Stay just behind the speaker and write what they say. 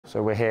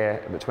So we're here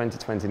at the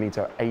 2020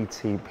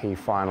 ATP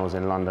Finals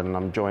in London, and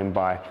I'm joined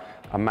by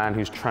a man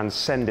who's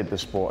transcended the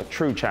sport, a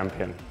true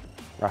champion,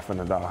 Rafa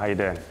Nadal. How you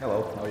doing?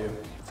 Hello, how are you?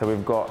 So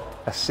we've got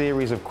a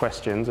series of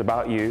questions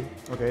about you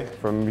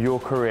from your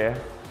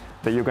career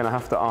that you're going to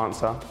have to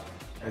answer.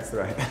 That's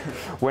right.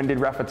 When did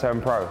Rafa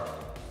turn pro?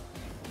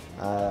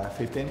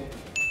 15.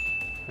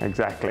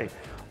 Exactly.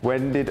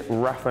 When did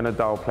Rafa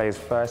Nadal play his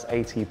first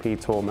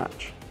ATP Tour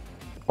match?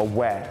 Or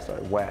where?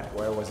 Sorry, where?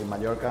 Where was it?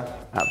 Mallorca?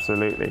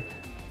 Absolutely.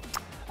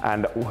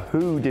 And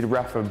who did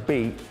Rafa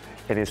beat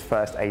in his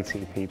first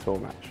ATP Tour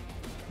match?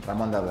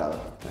 Ramon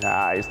Delgado.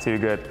 Ah, he's too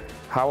good.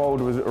 How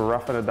old was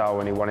Rafa Nadal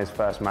when he won his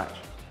first match?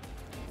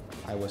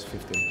 I was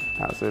 15.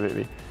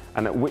 Absolutely.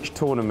 And at which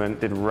tournament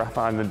did Rafa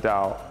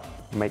Nadal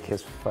make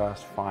his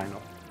first final?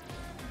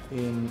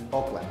 In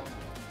Auckland.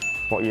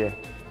 What year?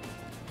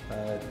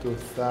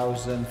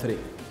 2003.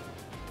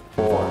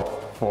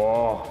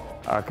 Four.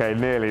 Okay,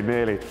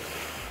 nearly.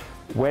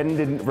 When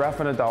did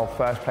Rafa Nadal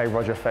first play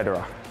Roger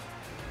Federer?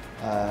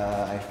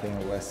 I think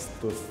it was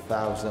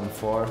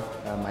 2004,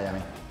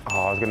 Miami.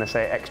 Oh, I was going to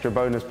say extra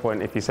bonus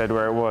point if you said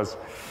where it was.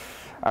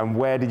 And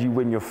where did you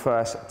win your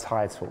first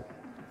title?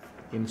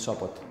 In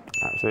Sopot.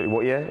 Absolutely.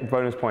 What year?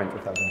 Bonus point.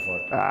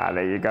 2004. Ah,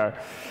 there you go.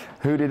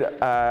 Who did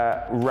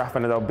Rafa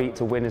Nadal beat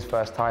to win his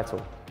first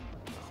title?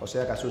 Jose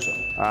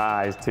Acasuso.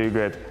 Ah, he's too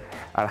good.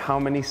 And how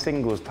many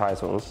singles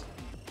titles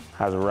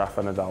has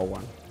Rafa Nadal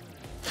won?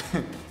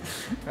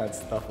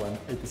 That's a tough one.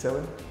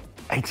 87?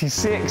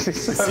 86.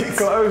 It's so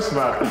close,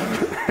 man.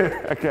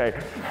 Okay.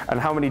 And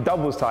how many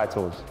doubles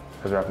titles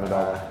has Rafa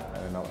Nadal? I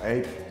don't know,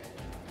 8?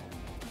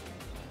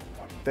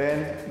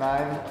 10,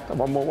 9?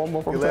 One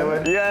more from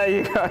 11? 10. Yeah,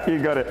 you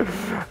got it.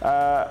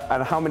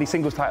 And how many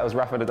singles titles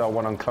Rafa Nadal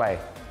won on clay?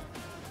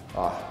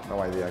 Oh, no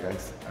idea,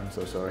 guys. I'm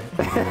so sorry.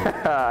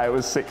 It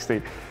was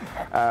 60.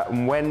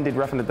 When did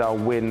Rafa Nadal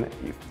win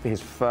his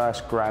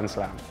first Grand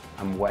Slam?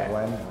 And where?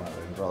 When?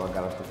 In Roland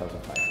Garros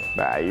 2005.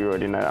 Nah, you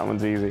already know, that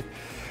one's easy.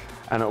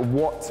 And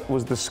what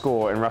was the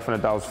score in Rafa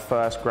Nadal's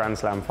first Grand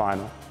Slam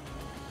final?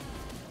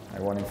 I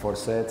won in 4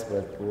 sets,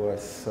 but it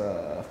was,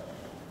 I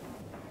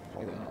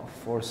don't know,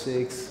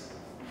 4-6.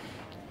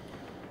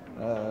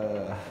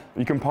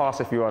 You can pass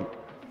if you want.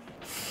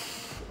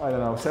 I don't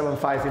know,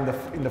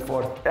 7-5 in the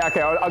fourth. Okay,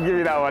 I'll give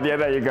you that one. Yeah,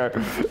 there you go.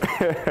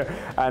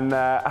 And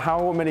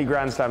how many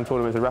Grand Slam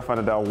tournaments has Rafa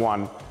Nadal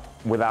won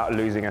without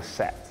losing a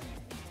set?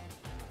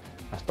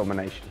 That's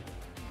domination.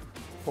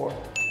 4.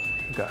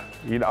 Okay.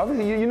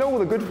 Obviously, you know all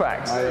the good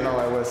facts. I don't know,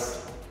 I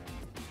was...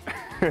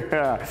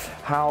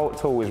 How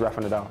tall is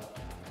Rafa Nadal?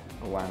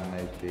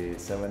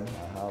 187 and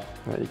a half.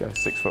 There you go,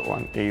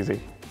 6'1",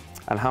 easy.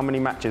 And how many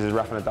matches has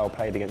Rafa Nadal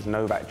played against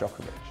Novak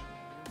Djokovic?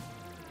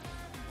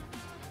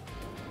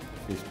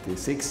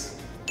 56.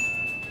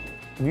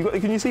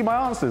 Can you see my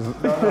answers? No,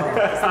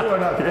 still or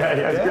not?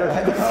 Yeah, good.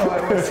 I don't know,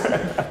 I was...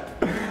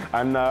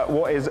 And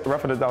what is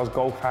Rafa Nadal's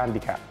golf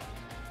handicap?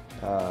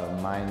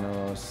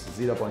 minus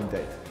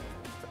 0.8.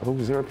 Oh,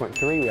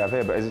 0.3 we have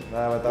here,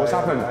 but what's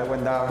happened? I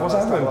went down. What's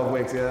happened? 12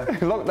 weeks, yeah.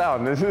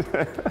 Lockdown.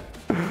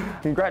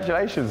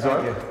 Congratulations,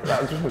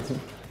 Thank you.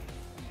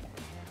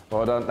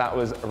 Well done. That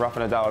was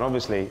Rafa Nadal, and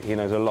obviously he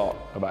knows a lot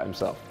about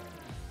himself.